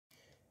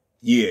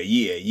Yeah.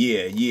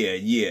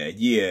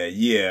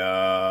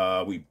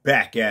 We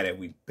back at it.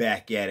 We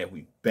back at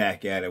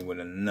it with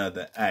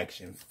another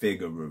action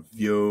figure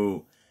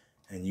review.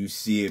 And you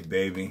see it,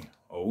 baby.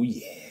 Oh,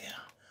 yeah.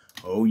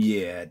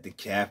 At the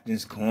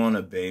captain's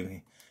corner,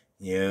 baby.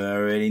 You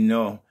already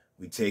know.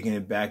 We taking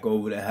it back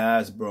over to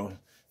Hasbro.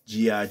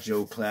 G.I.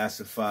 Joe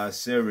Classified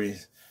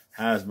Series.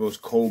 Hasbro's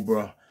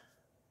Cobra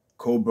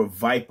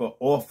Viper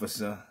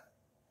Officer.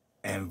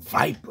 And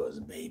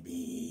Vipers,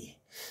 baby.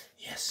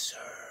 Yes,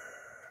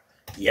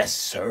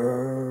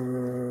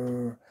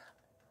 sir.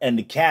 And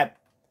the cap,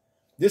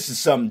 this is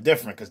something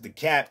different because the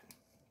cap,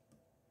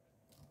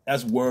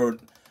 that's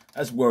word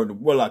to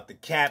Warlock. The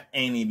cap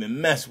ain't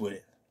even mess with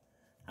it.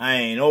 I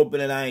ain't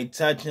open it. I ain't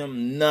touch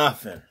him.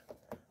 Nothing.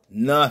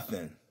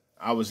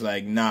 I was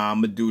like, nah,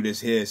 I'm going to do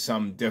this here.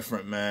 Something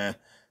different, man.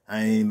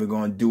 I ain't even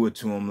going to do it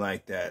to him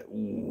like that.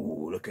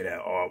 Ooh, look at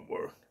that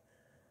artwork.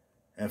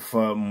 And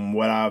from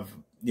what I've,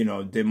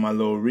 did my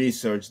little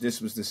research, this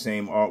was the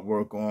same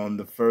artwork on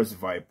the first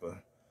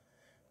Viper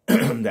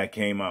that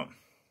came out.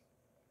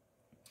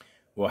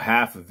 Well,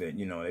 half of it,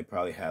 they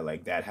probably had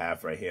like that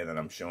half right here that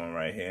I'm showing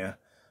right here.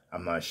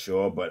 I'm not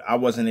sure, but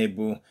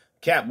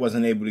Cap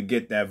wasn't able to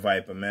get that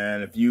Viper,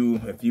 man. If you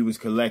was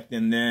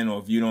collecting then,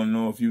 or if you don't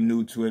know, if you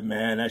new to it,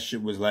 man, that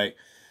shit was like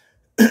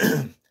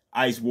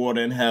ice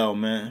water in hell,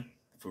 man.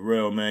 For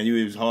real, man.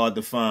 It was hard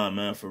to find,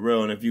 man, for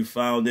real. And if you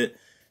found it,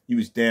 you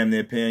was damn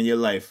near paying your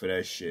life for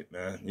that shit,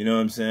 man. You know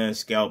what I'm saying?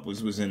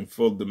 Scalpers was in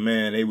full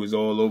demand. They was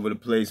all over the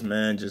place,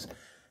 man. Just,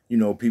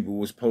 people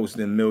was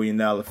posting $1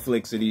 million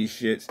flicks of these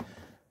shits.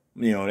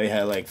 They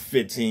had like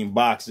 15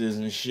 boxes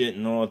and shit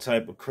and all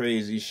type of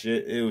crazy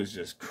shit. It was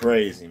just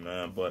crazy,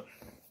 man. But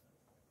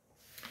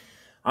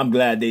I'm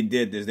glad they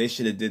did this. They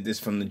should have did this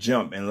from the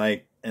jump. And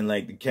like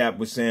the Cap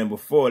was saying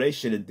before, they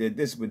should have did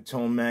this with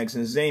Tomax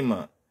and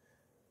Zaymont.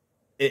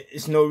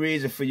 It's no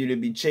reason for you to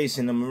be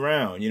chasing them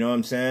around. You know what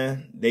I'm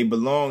saying? They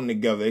belong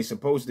together. They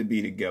supposed to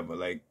be together.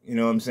 Like, you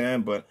know what I'm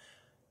saying? But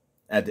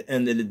at the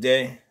end of the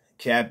day,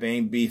 Cap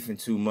ain't beefing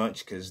too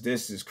much because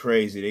this is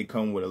crazy. They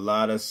come with a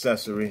lot of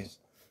accessories.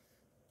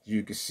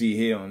 You can see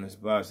here on this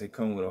box, they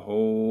come with a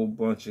whole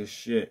bunch of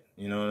shit.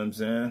 You know what I'm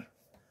saying?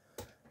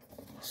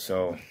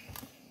 So,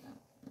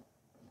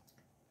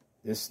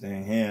 this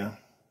thing here,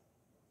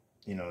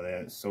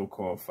 they're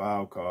so-called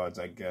file cards,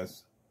 I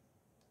guess.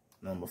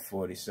 Number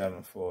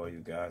 47 for you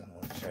guys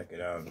want to check it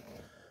out.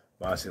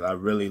 Honestly, I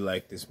really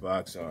like this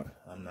box art.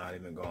 I'm not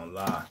even going to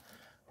lie.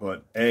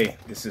 But, hey,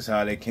 this is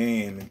how they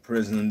came,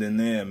 imprisoned in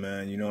there,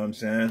 man. You know what I'm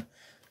saying?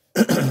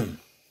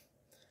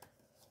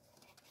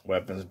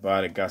 Weapons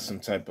body got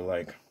some type of,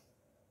 like,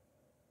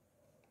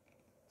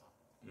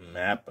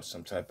 map or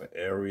some type of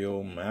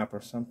aerial map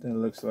or something, it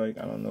looks like.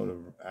 I don't know the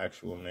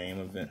actual name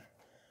of it.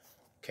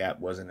 Cap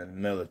wasn't in the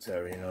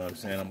military, you know what I'm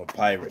saying? I'm a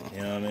pirate,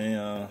 you know what I mean?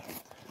 I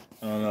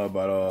don't know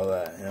about all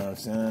that, you know what I'm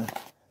saying?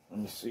 Let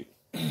me see.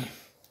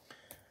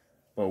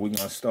 But we're going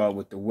to start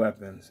with the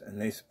weapons, and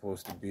they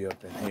supposed to be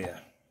up in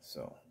here.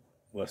 So,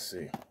 let's see.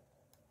 You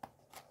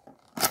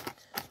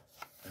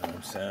know what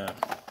I'm saying?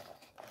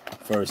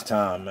 First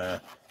time, man.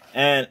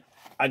 And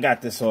I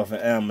got this off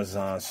of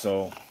Amazon,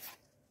 so,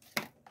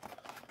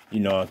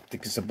 I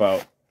think it's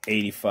about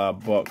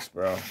 85 bucks,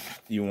 bro.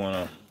 If you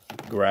want to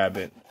grab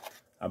it,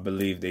 I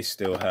believe they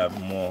still have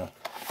more.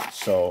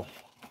 So,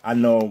 I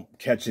know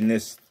catching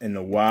this in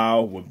the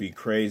wild would be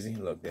crazy.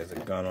 Look, there's a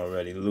gun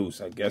already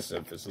loose. I guess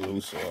if it's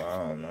loose or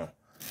I don't know.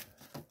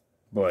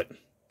 But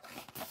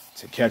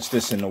to catch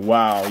this in the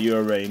wild, you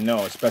already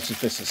know, especially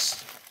if it's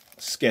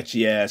a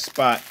sketchy-ass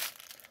spot,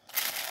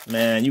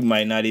 man, you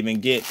might not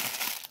even get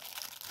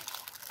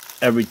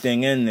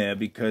everything in there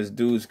because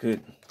dudes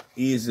could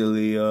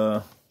easily,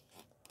 ain't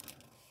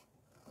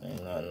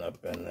nothing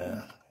up in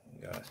there.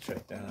 You guys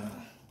check that out.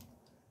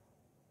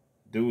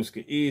 Dudes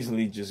could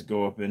easily just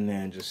go up in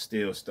there and just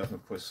steal stuff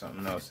and put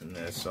something else in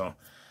there. So,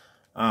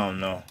 I don't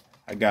know.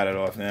 I got it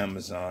off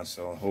Amazon,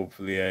 so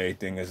hopefully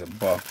everything is a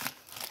buck.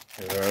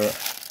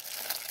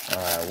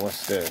 Alright,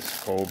 what's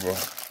this? Cobra.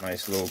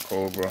 Nice little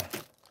Cobra.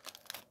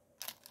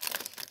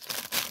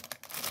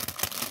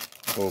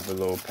 Cobra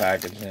little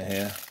package in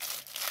here.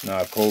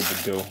 Nah, Cobra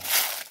do.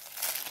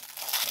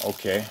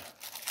 Okay.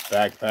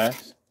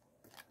 Backpacks.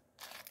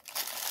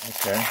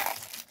 Okay.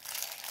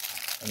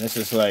 And this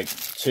is like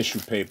tissue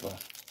paper.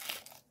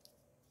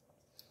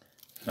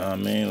 Know what I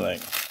mean?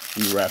 Like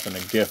you wrapping a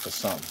gift or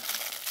something.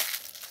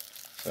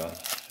 So I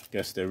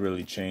guess they're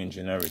really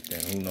changing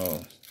everything. Who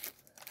knows?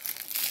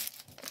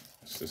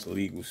 It's just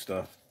legal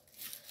stuff.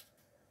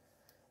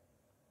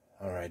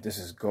 Alright, this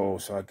is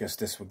gold, so I guess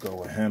this would go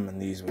with him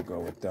and these would go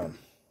with them.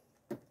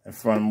 And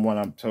from what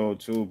I'm told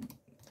too,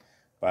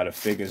 by the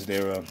figures,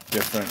 they're a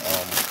different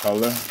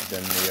color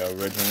than the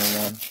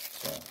original one.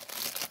 So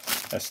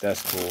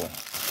that's cool.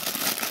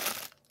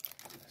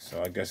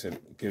 So I guess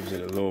it gives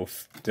it a little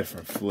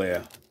different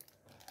flair.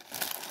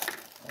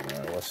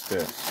 Alright, what's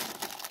this?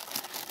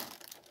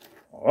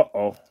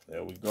 Uh-oh,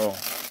 there we go.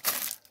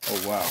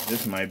 Oh wow,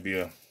 this might be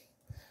a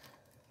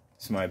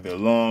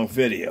long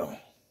video.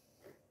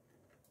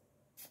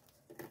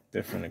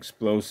 Different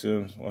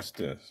explosives. What's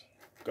this?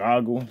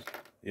 Goggles.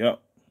 Yep.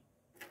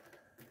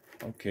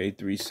 Okay,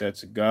 3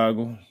 sets of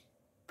goggles.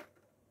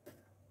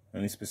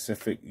 Any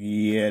specific?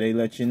 Yeah, they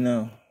let you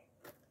know.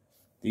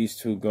 These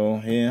 2 go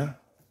here.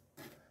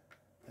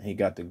 He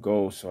got the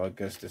gold, so I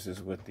guess this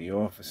is with the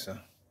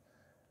officer.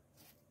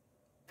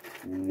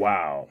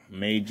 Wow.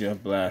 Major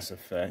blast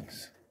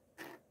effects.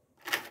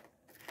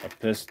 A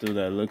pistol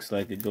that looks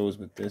like it goes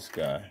with this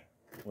guy,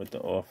 with the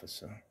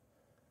officer.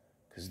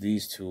 Because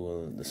these 2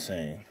 are the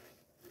same.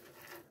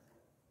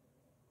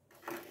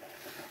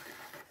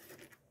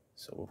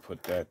 So we'll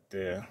put that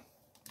there.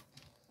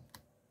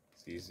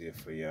 It's easier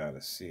for y'all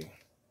to see.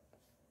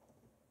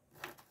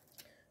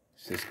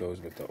 This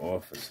goes with the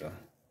officer,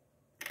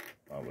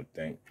 I would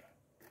think.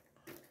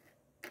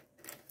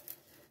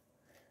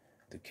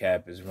 The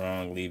cap is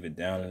wrong, leave it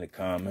down in the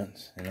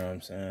comments. You know what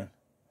I'm saying?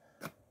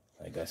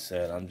 Like I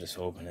said, I'm just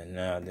opening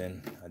now.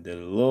 Then I did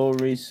a little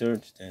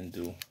research, didn't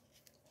do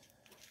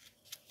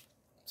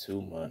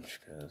too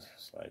much, because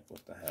it's like,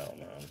 what the hell,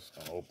 man? I'm just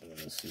gonna open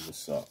it and see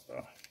what's up,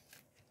 bro.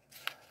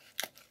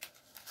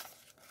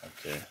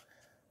 Okay,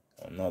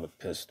 another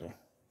pistol.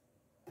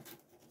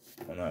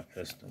 Well, not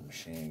pistol,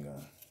 machine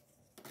gun.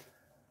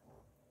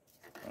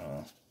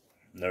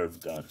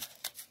 Nerf gun.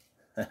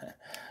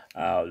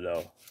 I don't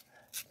know.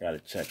 Gotta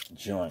check the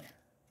joint.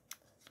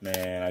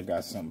 Man, I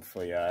got something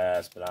for y'all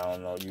ass, but I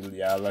don't know.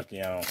 Y'all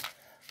lucky I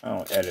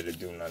don't edit or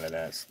do none of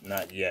that.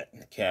 Not yet.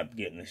 The cap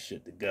getting this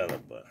shit together,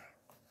 but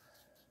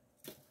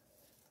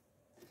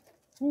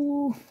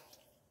woo.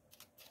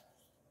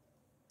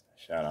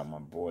 Shout out my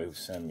boy who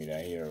sent me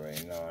that. He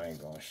already know. I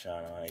ain't gonna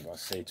shout out. I ain't gonna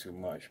say too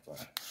much,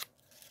 but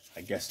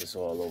I guess it's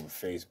all over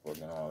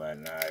Facebook and all that.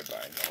 Now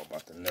everybody know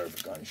about the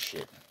Nerf gun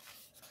shit.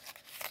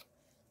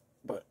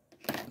 But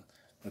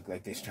look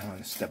like they're trying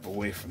to step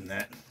away from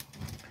that.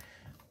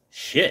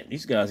 Shit,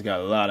 these guys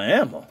got a lot of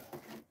ammo.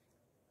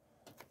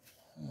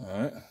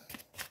 Alright.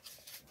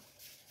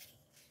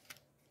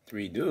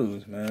 3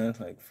 dudes, man. It's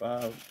like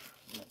five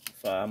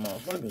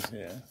motherfuckers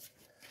here.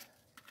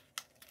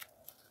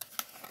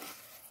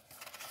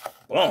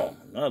 Boom,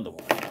 another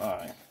one.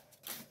 Alright.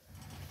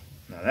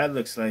 Now that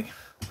looks like,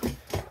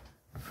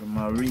 from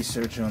my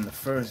research on the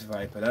first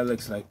Viper, that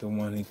looks like the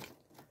one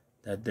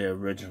that they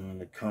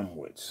originally come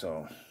with.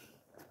 So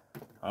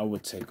I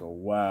would take a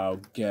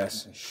wild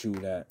guess and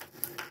shoot at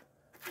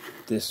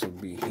this will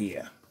be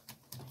here.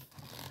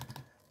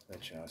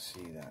 Let y'all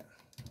see that.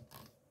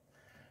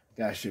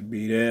 That should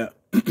be there.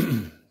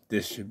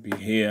 This should be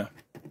here.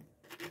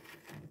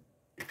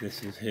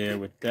 This is here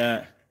with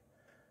that.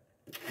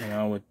 And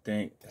I would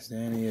think, does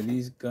any of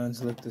these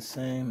guns look the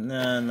same?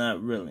 Nah,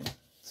 not really.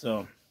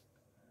 So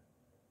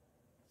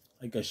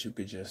I guess you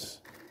could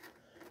just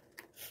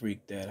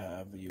freak that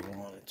however you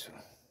wanted to.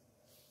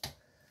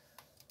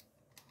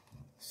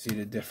 See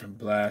the different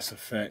blast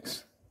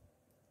effects.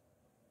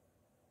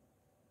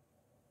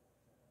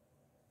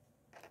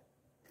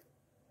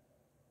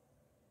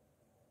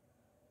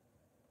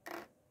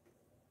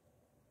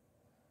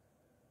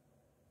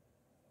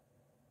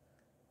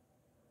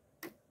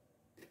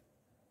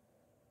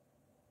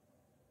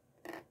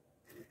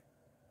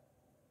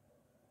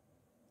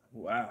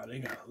 Wow, they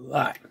got a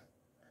lot.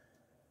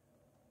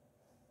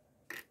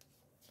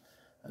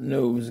 I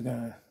knew it was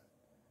gonna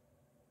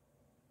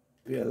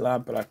be a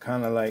lot, but I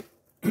kind of like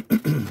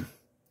kind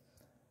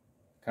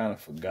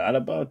of forgot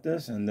about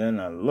this, and then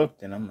I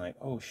looked and I'm like,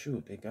 oh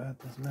shoot, they got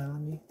this, man.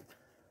 Let me,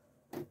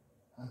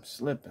 I'm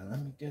slipping.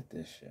 Let me get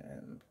this shit.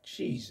 And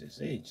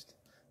Jesus, aged.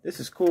 This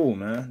is cool,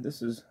 man.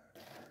 This is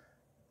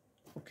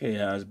okay,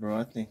 Hasbro.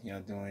 I think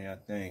y'all doing your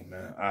thing,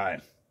 man. All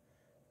right.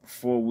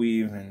 Before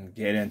we even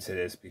get into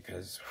this,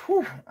 because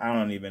whew, I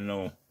don't even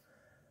know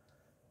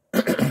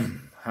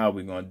how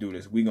we're gonna do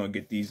this. We're gonna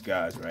get these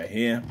guys right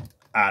here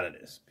out of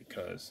this,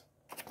 because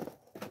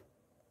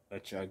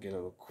let y'all get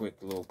a quick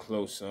little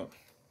close up.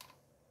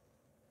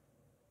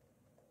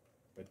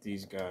 But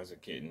these guys are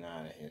getting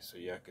out of here, so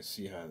y'all can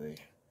see how they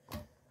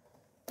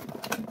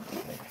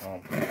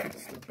come.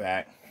 That's the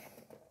back.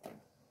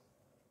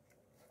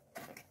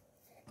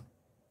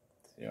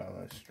 See all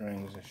the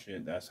strings and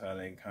shit. That's how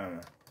they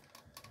come.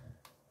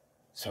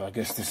 So I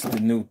guess this is the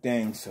new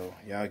thing, so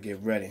y'all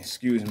get ready.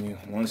 Excuse me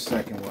 1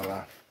 second while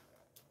I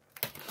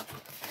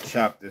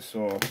chop this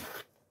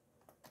off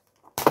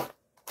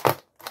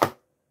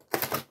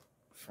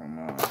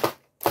from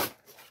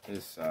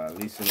this side. At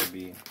least it'll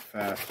be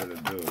faster to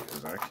do,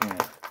 because I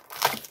can't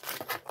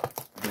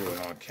do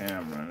it on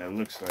camera. And it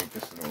looks like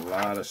this is a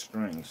lot of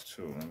strings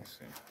too. Let me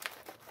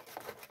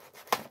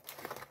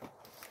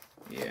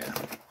see. Yeah.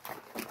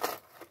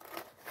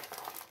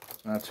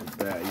 Not too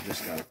bad. You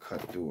just gotta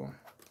cut through them.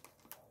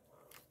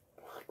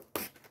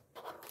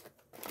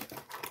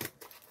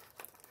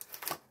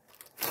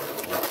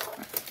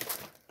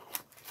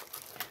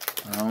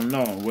 I don't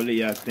know. What do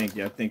y'all think?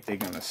 Y'all think they're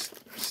gonna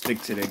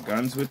stick to their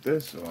guns with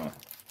this, or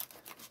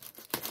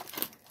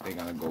they're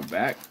gonna go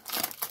back?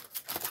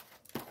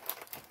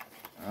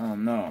 I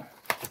don't know.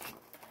 I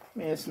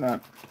mean, it's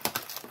not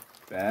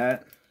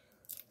bad.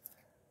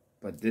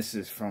 but this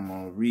is from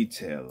a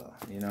retailer,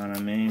 you know what I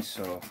mean?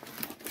 So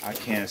I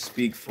can't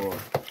speak for,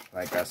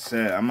 like I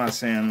said, I'm not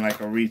saying like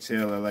a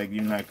retailer, like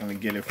you're not gonna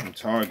get it from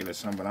Target or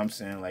something, but I'm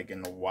saying like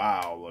in the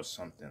Wild or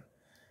something.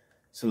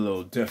 It's a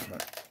little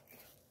different.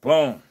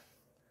 Boom.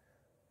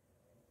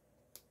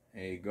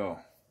 There you go.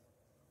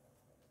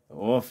 The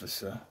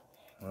officer,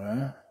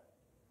 right?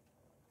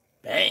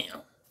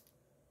 Bam.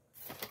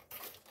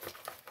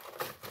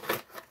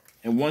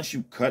 And once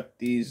you cut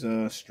these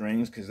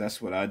strings, because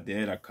that's what I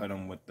did, I cut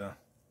them with the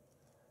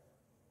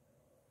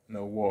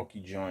Milwaukee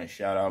joint.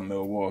 Shout out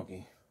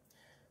Milwaukee.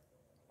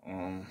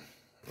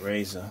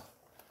 Razor.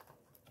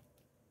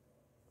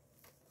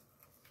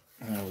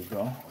 There we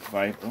go. A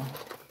Viper.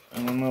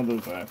 And another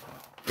Viper.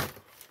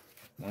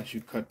 Once you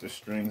cut the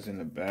strings in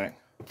the back,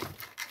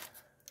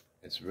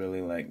 it's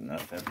really like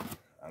nothing.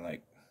 I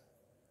like,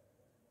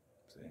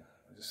 see,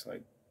 I just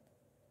like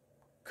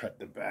cut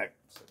the back.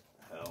 So,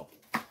 hell.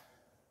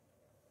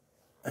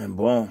 And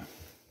boom.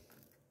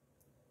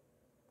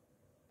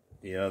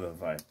 The other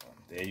Viper.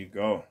 There you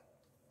go.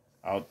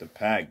 Out the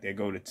pack. There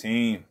go the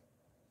team.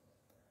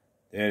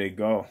 There they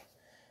go.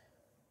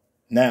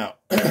 Now,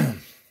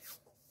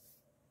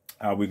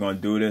 how we gonna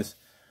do this?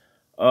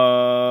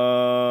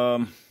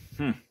 I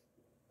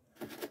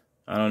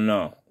don't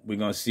know. We're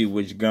gonna see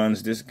which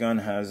guns. This gun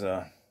has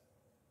a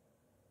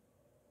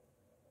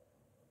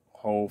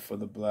hole for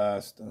the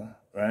blaster,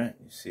 right?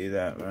 You see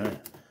that, right?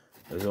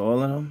 There's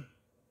all of them.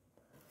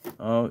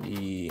 Oh,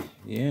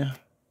 yeah.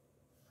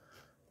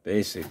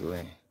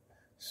 Basically.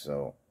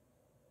 So,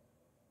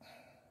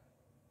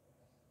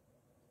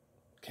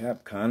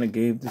 Cap kind of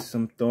gave this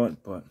some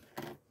thought, but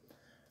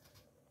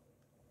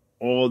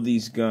all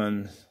these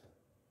guns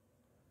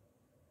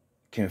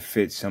can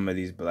fit some of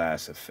these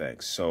blast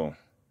effects. So,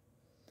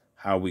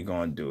 how we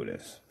gonna do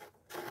this?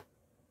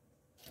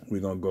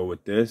 We're gonna go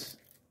with this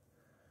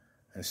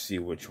and see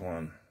which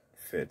one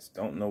fits.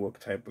 Don't know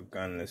what type of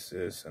gun this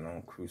is, so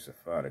don't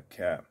crucify the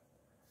Cap.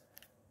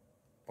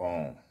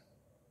 Boom.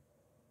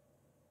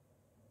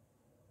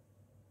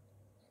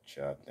 What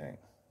y'all think?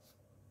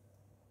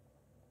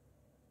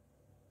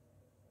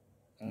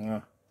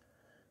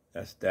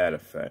 That's that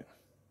effect.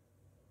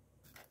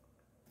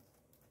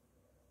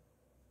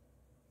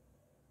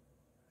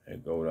 There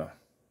go the.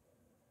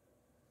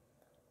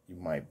 You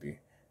might be.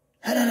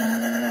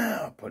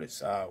 I'll put it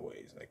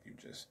sideways, like you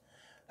just.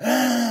 You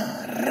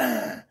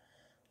know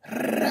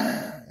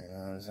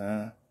what I'm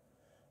saying?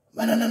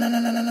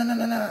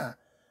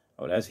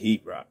 Oh, that's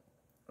heat rock.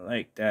 I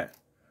like that.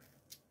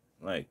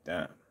 Like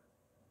that.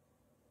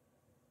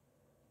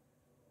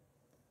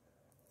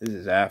 This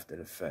is after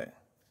the fact.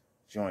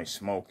 Joint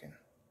smoking.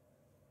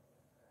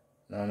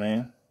 Know what I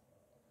mean?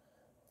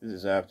 This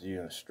is after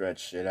you stretch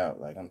shit out.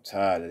 Like, I'm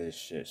tired of this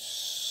shit.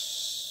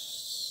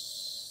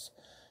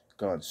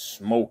 Gun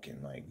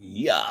smoking. Like,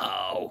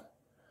 yo.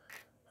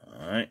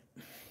 Alright.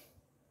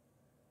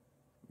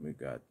 We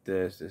got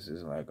this. This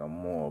is like a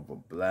more of a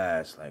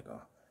blast. Like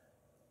a.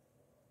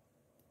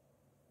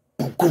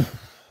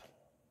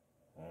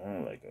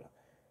 Like a.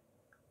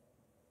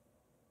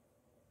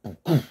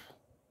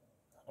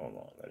 Hold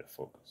on. Let it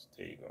focus.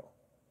 There you go.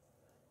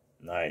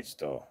 Nice,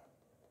 though.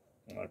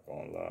 I'm not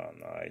gonna lie,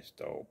 nice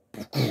though.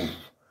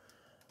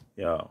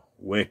 Yo,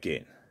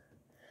 wicked.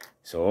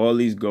 So all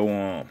these go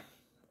on,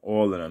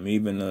 all of them,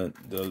 even the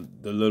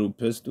little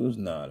pistols.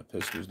 Nah, the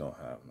pistols don't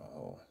have no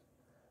hole.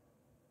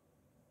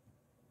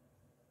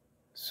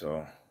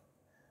 So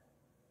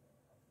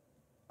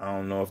I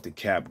don't know if the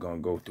Cap gonna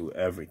go through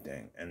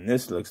everything. And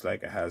this looks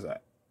like it has an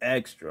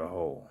extra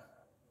hole.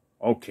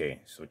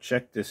 Okay, so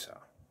check this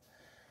out.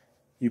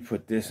 You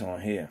put this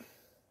on here.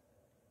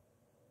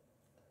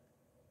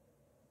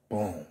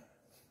 Boom,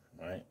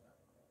 right?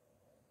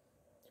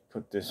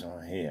 Put this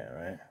on here,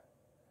 right?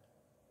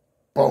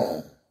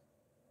 Boom.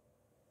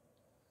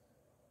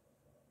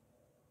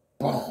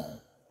 Boom. You know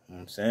what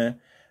I'm saying?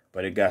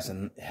 But it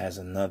has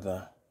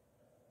another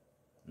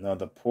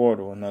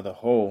portal, another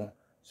hole,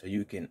 so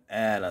you can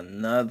add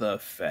another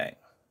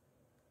effect.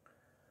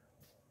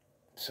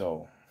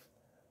 So,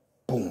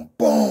 boom,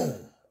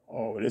 boom.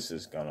 Oh, this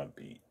is gonna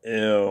be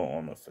ill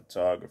on the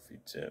photography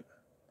tip.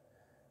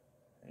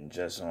 And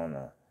just on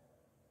a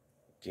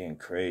getting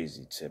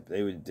crazy tip.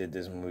 They did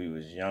this when we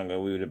was younger.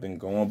 We would have been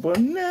going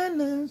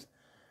bananas.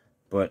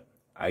 But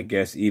I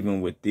guess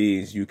even with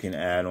these, you can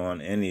add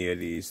on any of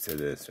these to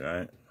this,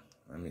 right?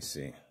 Let me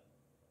see.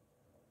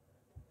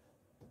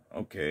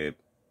 Okay,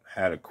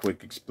 had a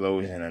quick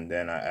explosion, and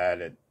then I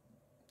added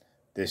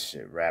this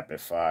shit,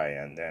 rapid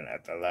fire, and then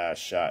at the last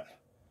shot,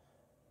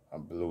 I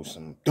blew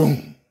some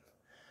doom.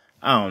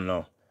 I don't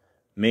know.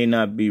 May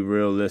not be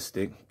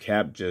realistic.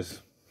 Cap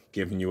just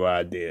giving you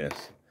ideas.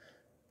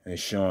 And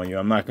showing you.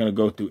 I'm not going to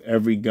go through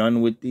every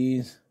gun with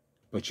these,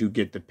 but you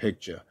get the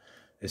picture.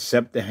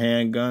 Except the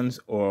handguns,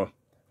 or,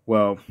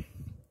 well,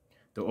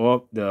 the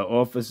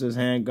officer's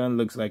handgun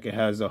looks like it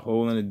has a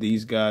hole in it.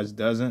 These guys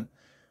doesn't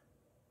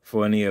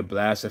for any of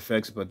blast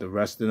effects, but the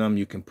rest of them,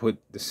 you can put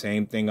the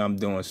same thing I'm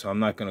doing. So I'm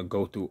not going to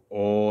go through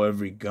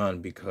every gun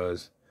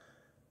because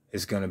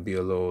it's going to be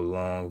a little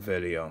long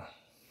video.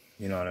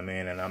 You know what I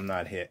mean? And I'm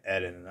not here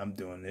editing. I'm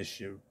doing this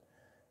shit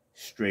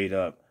straight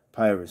up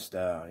pirate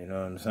style. You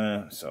know what I'm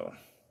saying? So,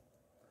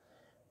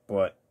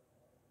 but,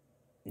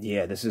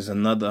 yeah, this is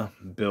another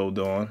build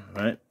on,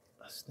 right?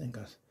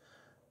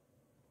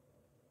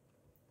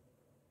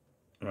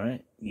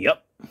 Right?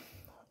 Yep.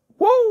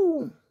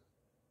 Woo!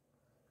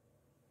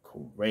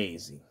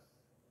 Crazy.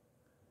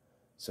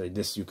 So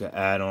this you can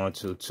add on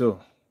to too.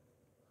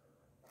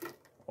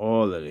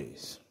 All of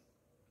these.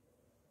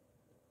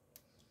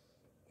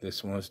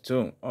 This one's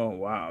too. Oh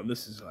wow,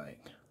 this is like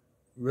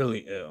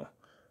really ill.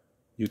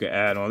 You can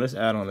add on. Let's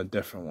add on a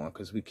different one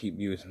because we keep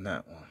using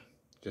that one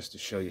just to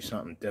show you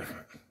something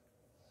different.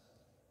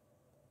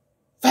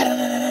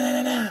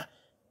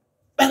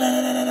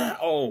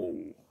 Oh,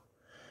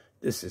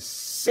 this is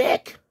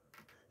sick.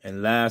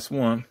 And last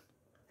one,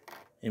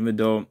 even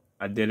though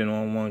I did it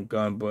on one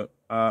gun, but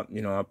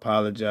you know, I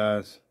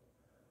apologize.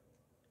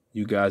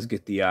 You guys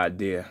get the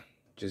idea.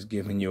 Just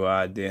giving you an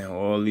idea.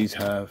 All these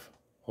have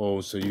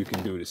holes so you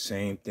can do the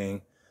same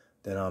thing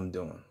that I'm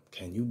doing.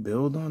 Can you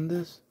build on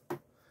this?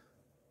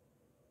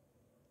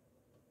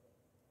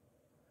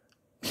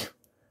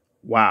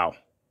 Wow.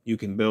 You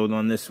can build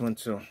on this one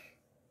too.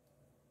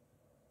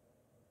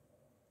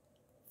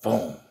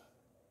 Boom.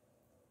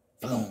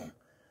 Boom.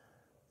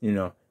 You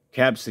know,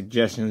 cap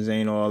suggestions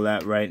ain't all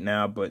that right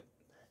now, but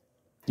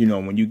you know,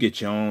 when you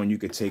get your own, you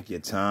could take your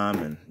time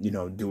and, you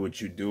know, do what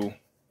you do.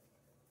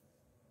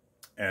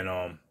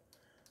 And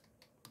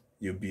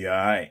you'll be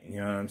alright, you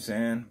know what I'm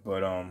saying?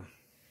 But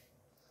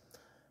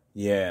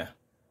yeah.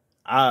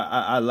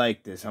 I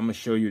like this. I'm gonna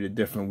show you the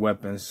different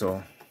weapons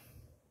so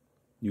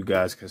you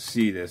guys can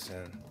see this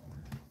and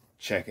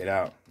check it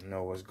out,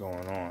 know what's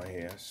going on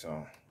here.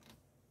 So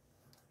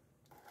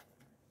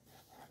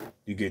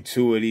you get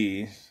 2 of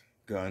these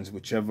guns,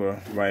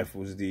 whichever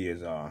rifles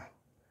these are.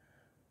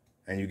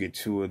 And you get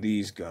 2 of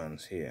these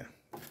guns here.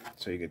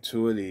 So you get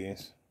 2 of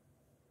these.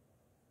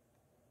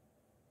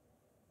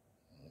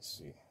 Let's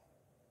see.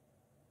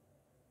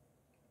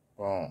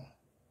 Boom.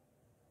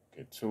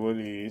 Get 2 of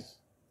these.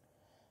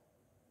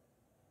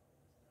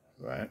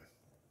 Right.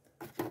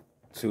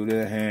 2 of the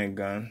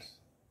handguns.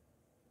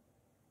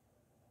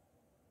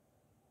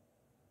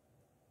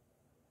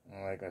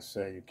 And like I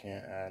said, you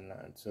can't add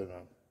nothing to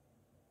them.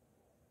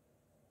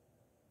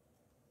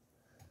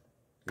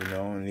 You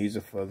know, and these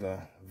are for the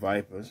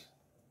Vipers.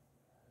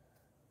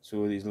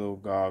 2 of these little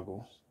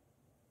goggles.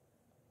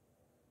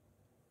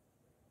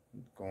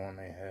 Go on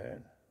their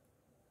head.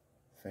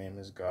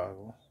 Famous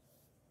goggles.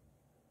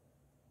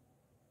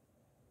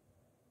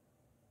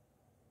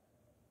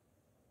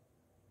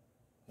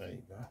 There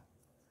you go.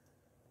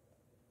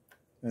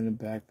 And the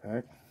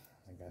backpack,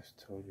 like I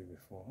told you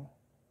before.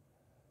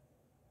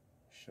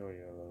 Show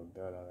you a little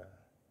bit of that.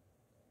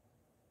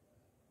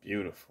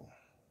 Beautiful.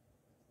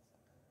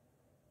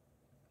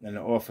 And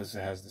the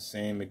officer has the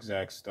same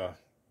exact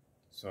stuff.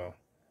 So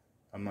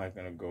I'm not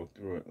going to go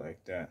through it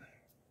like that.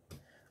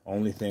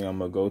 Only thing I'm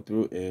going to go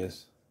through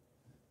is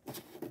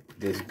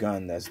this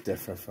gun that's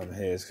different from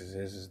his, because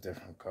his is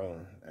different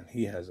color. And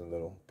he has a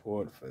little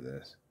port for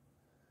this.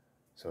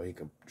 So he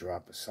could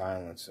drop a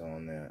silencer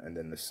on there. And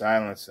then the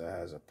silencer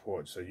has a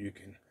port, so you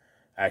can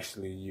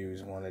actually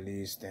use one of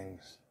these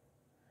things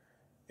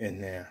in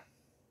there.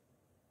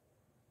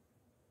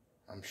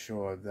 I'm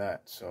sure of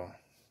that. So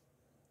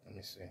let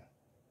me see.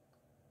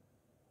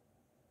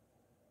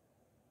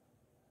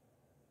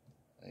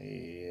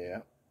 Yeah.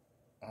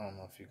 I don't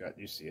know if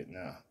you see it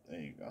now. There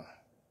you go.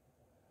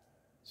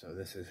 So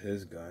this is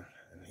his gun,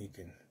 and he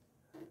can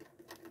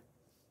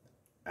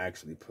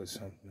actually put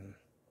something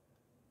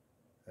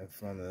in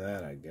front of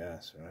that, I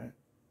guess, right?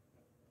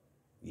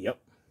 Yep.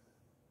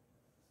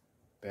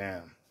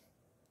 Bam.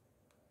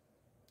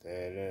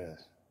 There it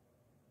is.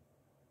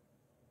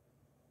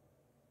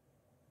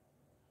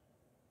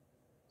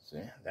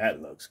 See,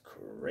 that looks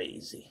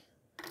crazy.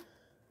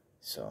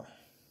 So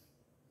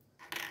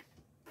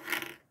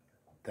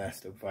that's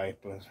the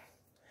Vipers.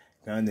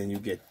 And then you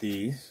get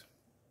these,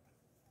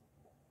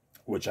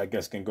 which I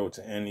guess can go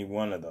to any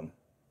one of them.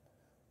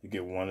 You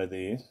get one of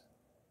these.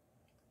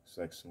 It's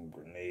like some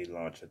grenade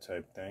launcher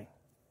type thing.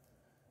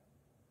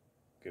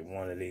 Get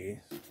one of these.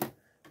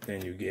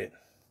 Then you get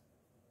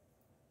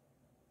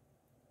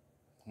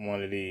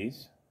one of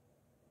these.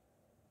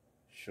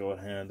 Short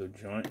handle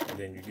joint. And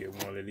then you get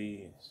one of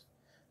these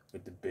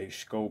with the big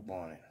scope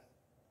on it.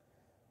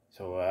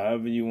 So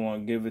however you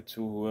want to give it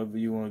to, whoever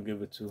you want to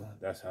give it to,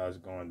 that's how it's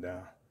going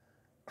down.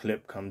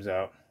 Clip comes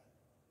out.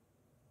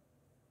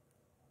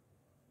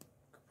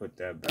 Put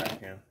that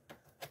back in.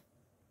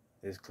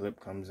 This clip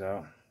comes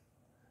out.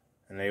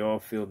 And they all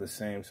feel the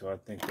same, so I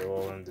think they're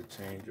all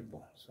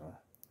interchangeable. So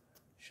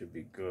should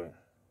be good.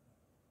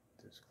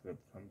 This clip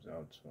comes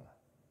out too.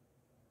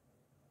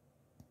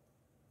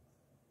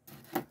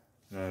 You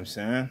know what I'm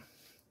saying?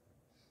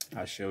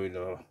 I'll show you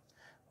the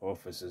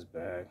officer's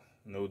bag.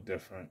 No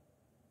different.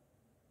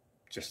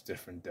 Just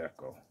different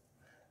deco.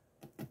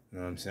 You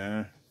know what I'm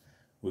saying?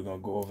 We're going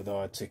to go over the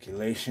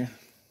articulation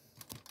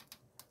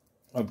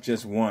of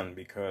just one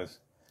because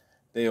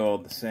they all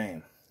the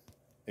same.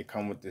 They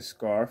come with this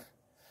scarf.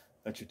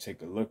 Let you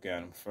take a look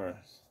at them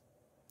first.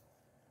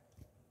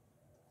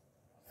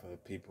 For the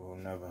people who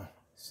never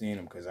seen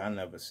them, because I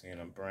never seen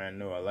them brand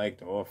new. I like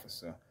the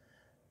officer.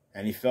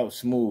 And he felt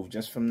smooth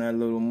just from that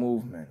little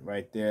movement.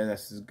 Right there,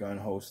 that's his gun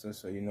holster,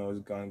 so you know his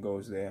gun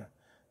goes there.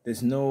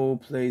 There's no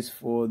place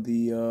for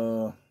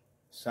the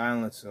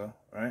silencer,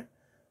 right?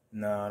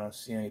 No, I don't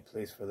see any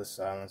place for the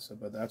silencer,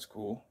 but that's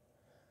cool.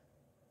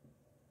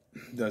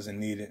 Doesn't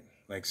need it.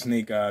 Like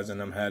Snake Eyes and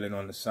them had it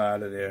on the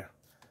side of their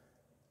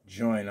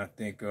joint. I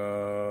think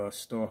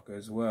Stalker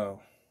as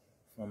well,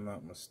 if I'm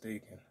not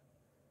mistaken,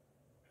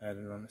 had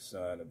it on the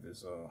side of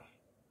his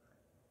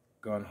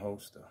gun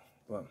holster.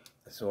 But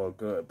it's all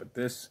good. But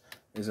this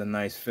is a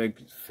nice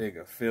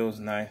figure. Feels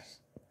nice.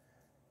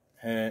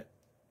 Head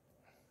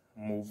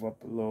move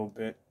up a little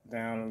bit,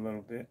 down a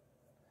little bit.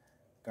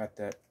 Got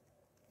that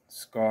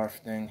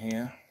scarf thing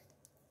here.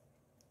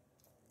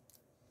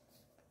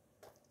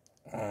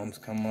 Arms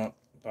come up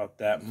about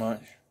that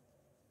much.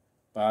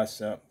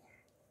 Bicep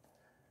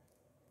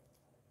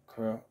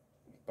curl,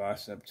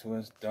 bicep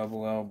twist,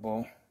 double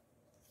elbow.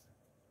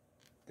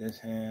 This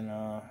hand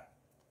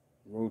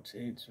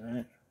rotates,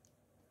 right?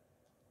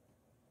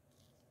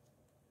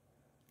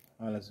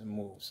 How does it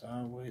move?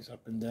 Sideways,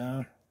 up and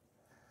down.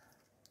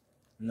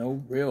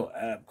 No real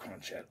ab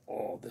crunch at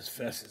all. This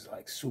vest is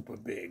like super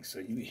big,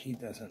 so he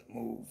doesn't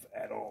move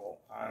at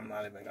all. I'm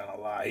not even gonna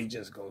lie. He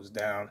just goes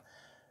down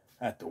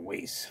at the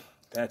waist.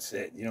 That's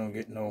it. You don't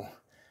get no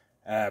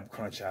ab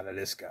crunch out of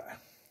this guy.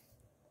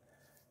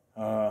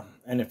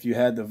 And if you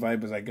had the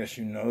Vipers, I guess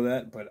you know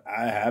that, but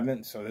I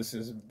haven't, so this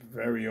is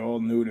very all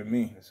new to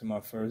me. This is my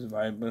first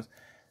Vipers.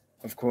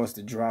 Of course,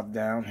 the drop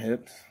down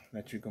hips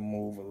that you can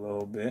move a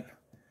little bit.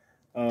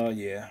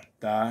 Yeah,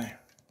 thigh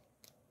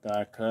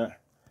cut,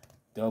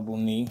 double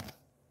knee,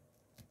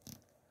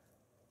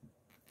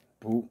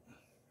 boot.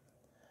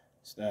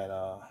 It's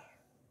that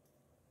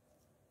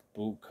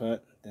boot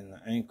cut, then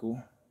the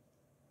ankle.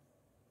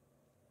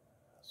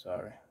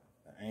 Sorry,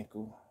 the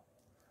ankle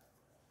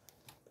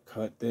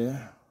cut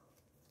there.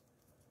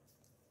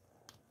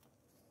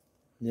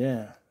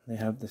 Yeah, they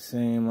have the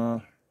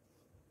same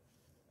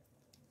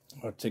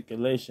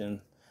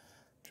articulation.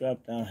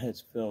 Drop down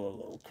hits feel a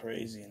little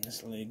crazy, and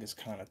this leg is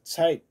kind of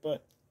tight,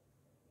 but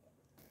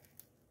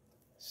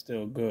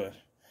still good.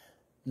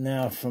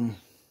 Now, from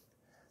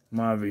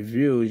my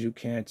reviews, you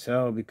can't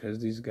tell because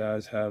these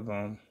guys have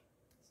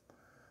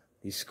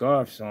these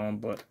scarves on,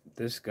 but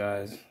this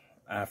guy's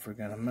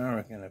African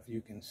American, if you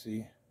can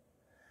see,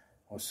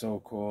 or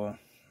so-called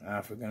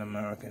African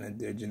American,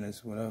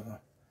 indigenous,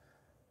 whatever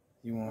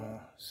you want to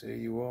say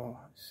you are.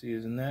 See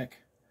his neck?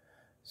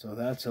 So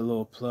that's a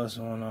little plus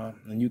on,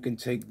 and you can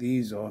take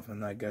these off,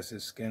 and I guess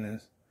his skin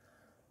is,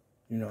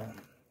 you know,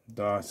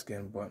 dark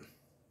skin, but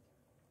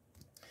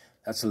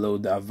that's a little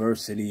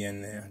diversity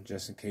in there,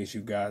 just in case you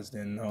guys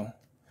didn't know.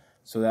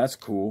 So that's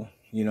cool,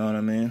 you know what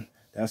I mean?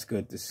 That's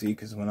good to see,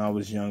 because when I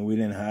was young, we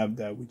didn't have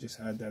that. We just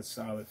had that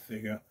solid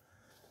figure,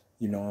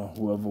 you know,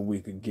 whoever we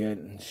could get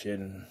and shit,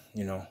 and,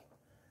 you know,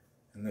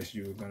 unless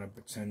you were going to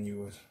pretend you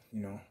was, you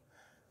know,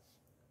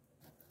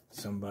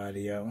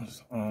 somebody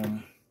else.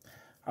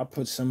 I'll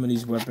put some of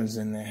these weapons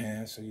in their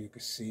hands so you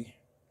can see.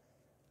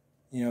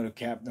 You know, the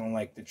Cap don't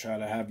like to try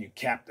to have you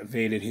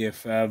captivated here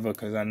forever,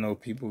 because I know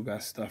people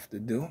got stuff to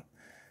do.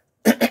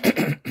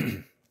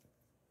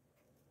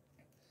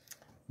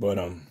 But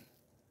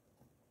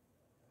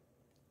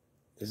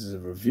this is a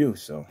review,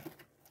 so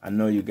I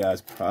know you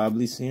guys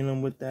probably seen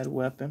him with that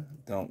weapon.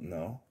 Don't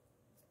know.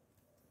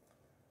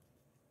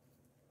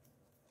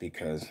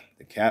 Because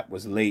the Cap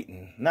was late,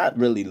 and not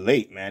really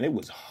late, man. It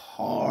was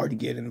hard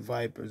getting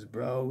Vipers,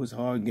 bro. It was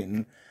hard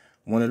getting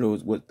one of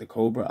those with the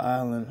Cobra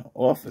Island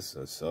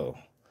officer. So,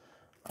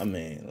 I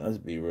mean, let's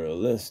be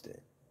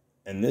realistic.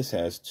 And this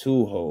has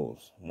two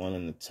holes, one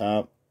in the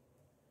top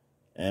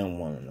and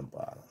one in the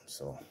bottom.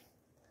 So,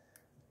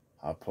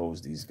 I'll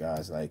pose these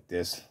guys like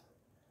this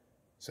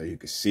so you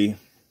can see,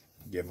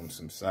 give them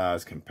some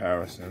size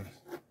comparisons.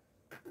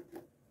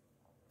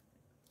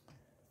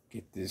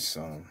 Get this,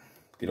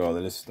 get all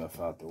of this stuff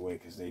out the way,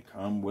 because they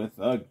come with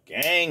a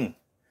gang.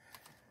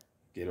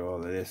 Get all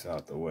of this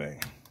out the way.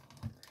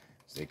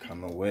 They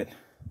coming with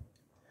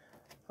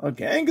a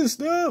gang of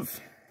stuff.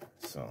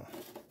 So,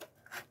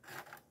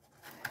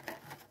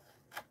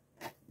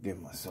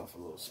 give myself a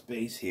little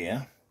space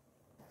here,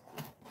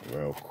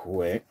 real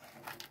quick.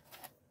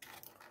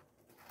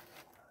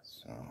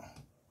 So,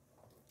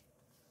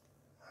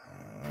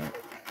 alright.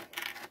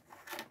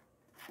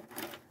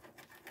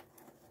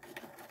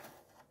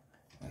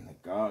 And the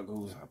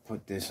goggles, I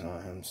put this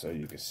on him so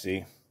you can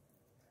see.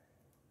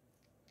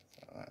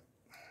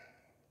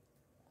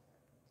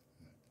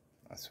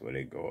 That's where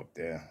they go up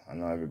there. I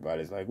know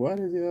everybody's like, why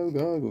does he have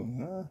goggles?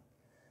 Huh?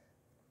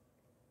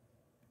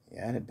 He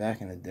had it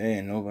back in the day,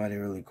 and nobody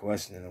really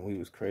questioned it. We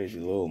was crazy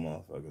little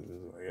motherfuckers. It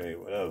was like, hey,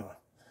 whatever.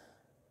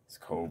 It's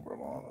Cobra,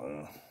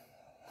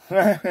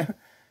 motherfucker.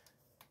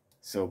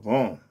 So,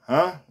 boom.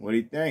 Huh? What do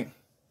you think?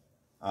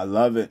 I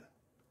love it.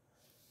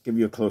 give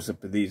you a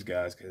close-up of these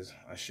guys, because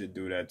I should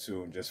do that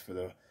too, just for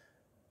the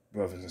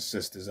brothers and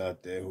sisters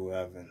out there who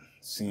haven't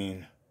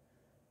seen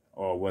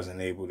or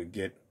wasn't able to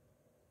get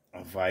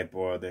a Viper,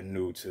 or they're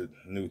new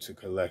to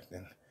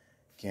collecting.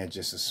 Can't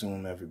just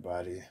assume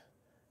everybody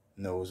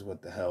knows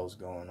what the hell's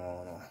going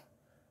on, or,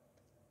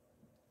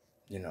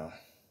 you know,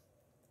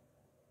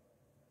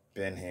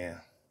 been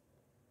here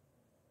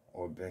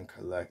or been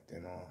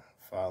collecting or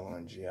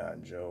following G.I.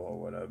 Joe or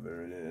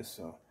whatever it is.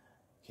 So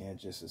can't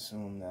just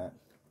assume that.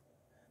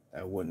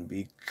 That wouldn't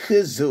be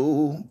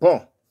kazoo.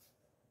 Boom.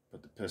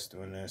 Put the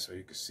pistol in there so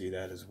you can see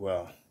that as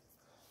well.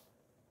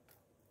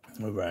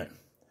 All right.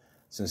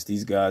 Since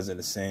these guys are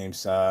the same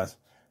size,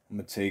 I'm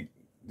going to take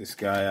this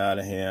guy out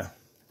of here.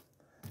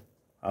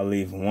 I'll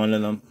leave one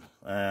of them,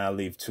 and I'll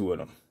leave two of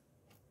them.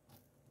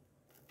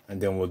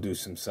 And then we'll do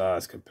some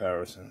size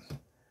comparisons.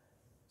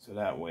 So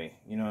that way,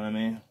 you know what I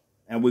mean?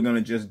 And we're going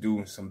to just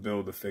do some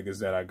builder figures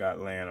that I got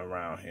laying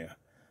around here.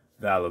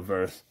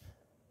 Valaverse,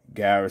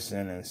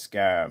 Garrison, and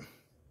Scarab.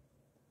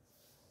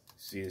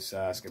 See the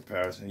size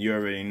comparison. You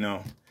already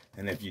know.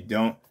 And if you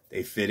don't,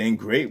 they fit in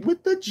great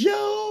with the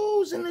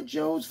Joes. And the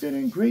Joes fit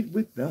in great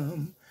with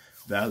them.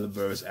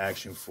 Valaverse,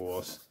 Action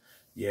Force.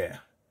 Yeah.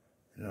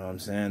 You know what I'm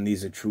saying?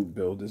 These are troop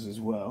builders as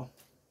well.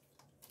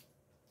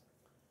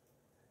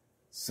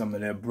 Some of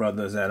their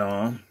brothers at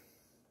arm.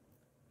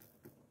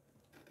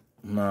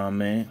 My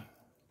man.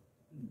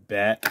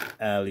 Bat,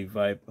 Alley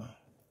Viper.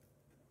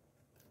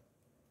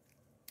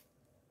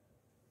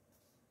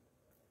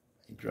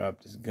 He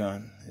dropped his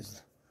gun.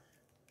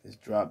 His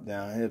drop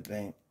down hip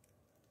ain't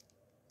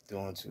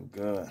doing too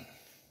good.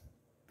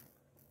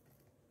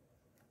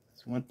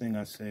 That's one thing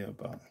I say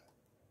about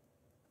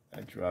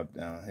that drop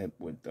down hip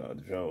with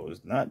Joe.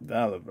 It's not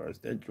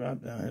Valaverse. That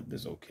drop down hip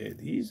is okay.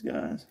 These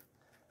guys,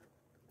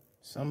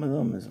 some of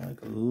them is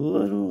like a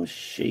little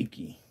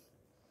shaky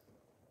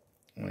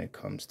when it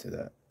comes to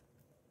that.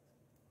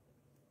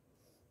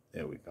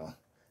 There we go.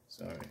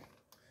 Sorry.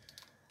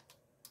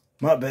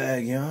 My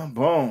bad, y'all.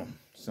 Boom.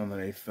 Some of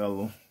they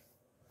fellow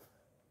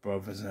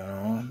brothers at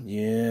home.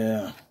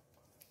 Yeah.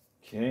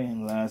 Okay,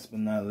 and last but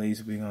not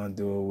least, we're going to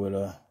do it with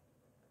the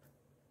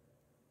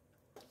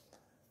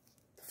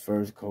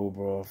first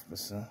Cobra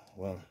officer.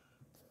 Well,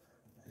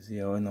 is he?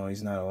 Oh, no,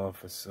 he's not an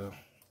officer.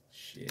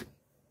 Shit.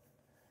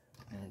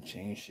 And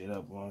change shit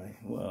up on it.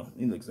 Well,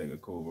 he looks like a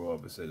Cobra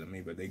officer to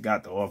me, but they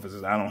got the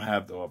officers. I don't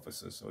have the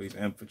officer, so he's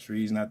infantry.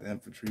 He's not the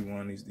infantry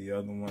one. He's the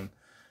other one.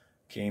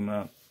 Came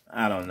out.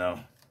 I don't know.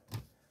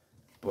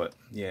 But,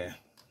 yeah.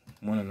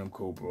 One of them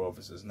Cobra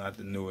officers, not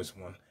the newest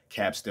one.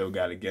 Cap still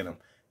got to get him.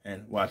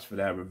 And watch for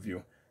that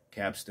review.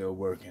 Cap still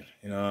working.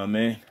 You know what I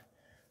mean?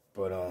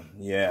 But,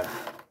 yeah.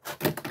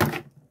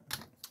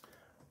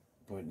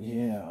 But,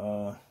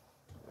 yeah,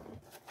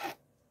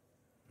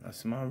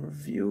 that's my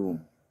review.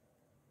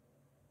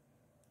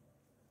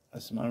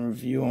 That's my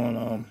review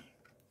on,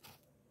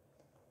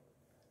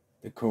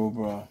 the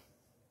Cobra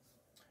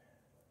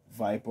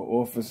Viper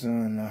officer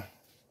and,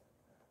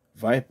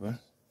 Viper.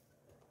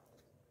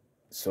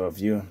 So if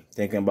you're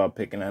thinking about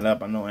picking that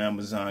up, I know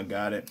Amazon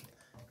got it.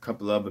 A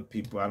couple other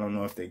people, I don't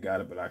know if they got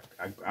it, but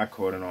I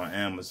caught it on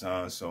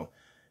Amazon. So,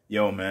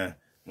 yo, man,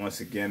 once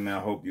again, man,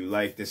 I hope you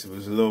like this. It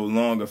was a little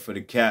longer for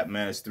the cap,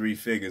 man. It's 3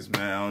 figures,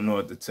 man. I don't know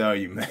what to tell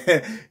you, man.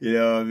 You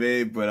know what I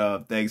mean?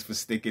 But thanks for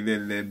sticking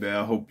in there, man.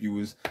 I hope you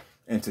was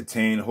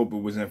entertained. I hope it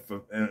was,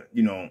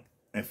 you know,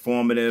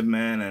 informative,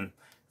 man. And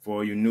for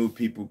all you new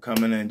people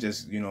coming in,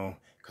 just, you know,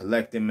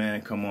 collecting,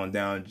 man, come on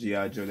down.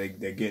 G.I. Joe, they're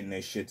getting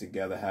their shit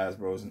together.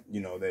 Hasbros,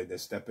 you know, they're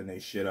stepping their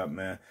shit up,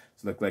 man.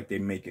 It look like they're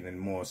making it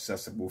more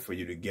accessible for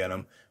you to get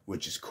them,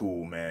 which is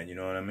cool, man. You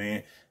know what I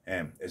mean?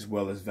 And as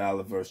well as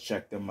Valaverse,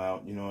 check them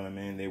out. You know what I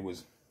mean? They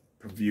was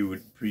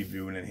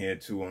previewing in here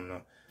too on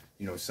the,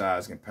 you know,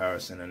 size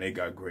comparison, and they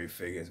got great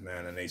figures,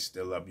 man. And they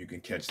still up. You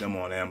can catch them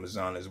on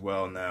Amazon as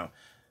well now.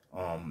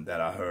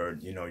 That I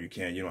heard, you know, you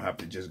don't have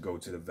to just go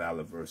to the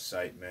Valaverse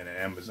site, man. And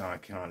Amazon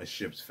kind of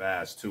ships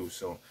fast too,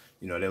 so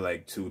you know they're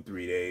like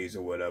 2-3 days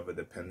or whatever,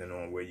 depending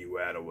on where you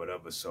at or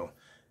whatever. So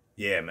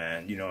yeah,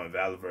 man, you know, and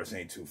Valaverse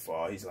ain't too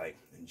far. He's like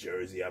in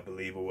Jersey, I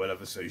believe, or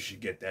whatever. So you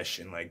should get that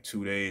shit in like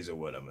 2 days or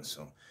whatever.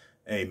 So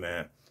hey,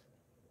 man,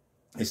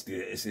 it's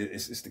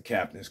the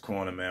Captain's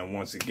Corner, man.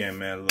 Once again,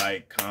 man,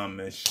 like,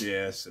 comment,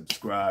 share,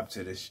 subscribe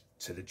to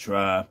the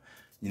tribe.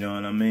 You know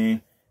what I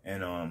mean?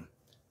 And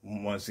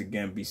once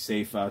again, be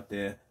safe out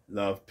there.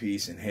 Love,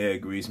 peace, and hair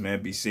grease,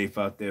 man. Be safe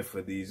out there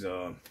for these,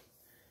 you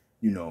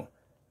know,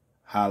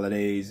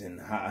 holidays and,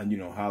 you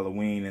know,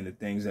 Halloween and the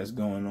things that's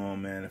going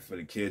on, man. And for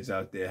the kids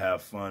out there,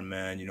 have fun,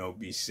 man. You know,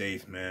 be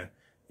safe, man.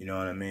 You know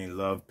what I mean?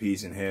 Love,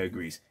 peace, and hair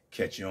grease.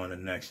 Catch you on the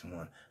next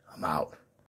one. I'm out.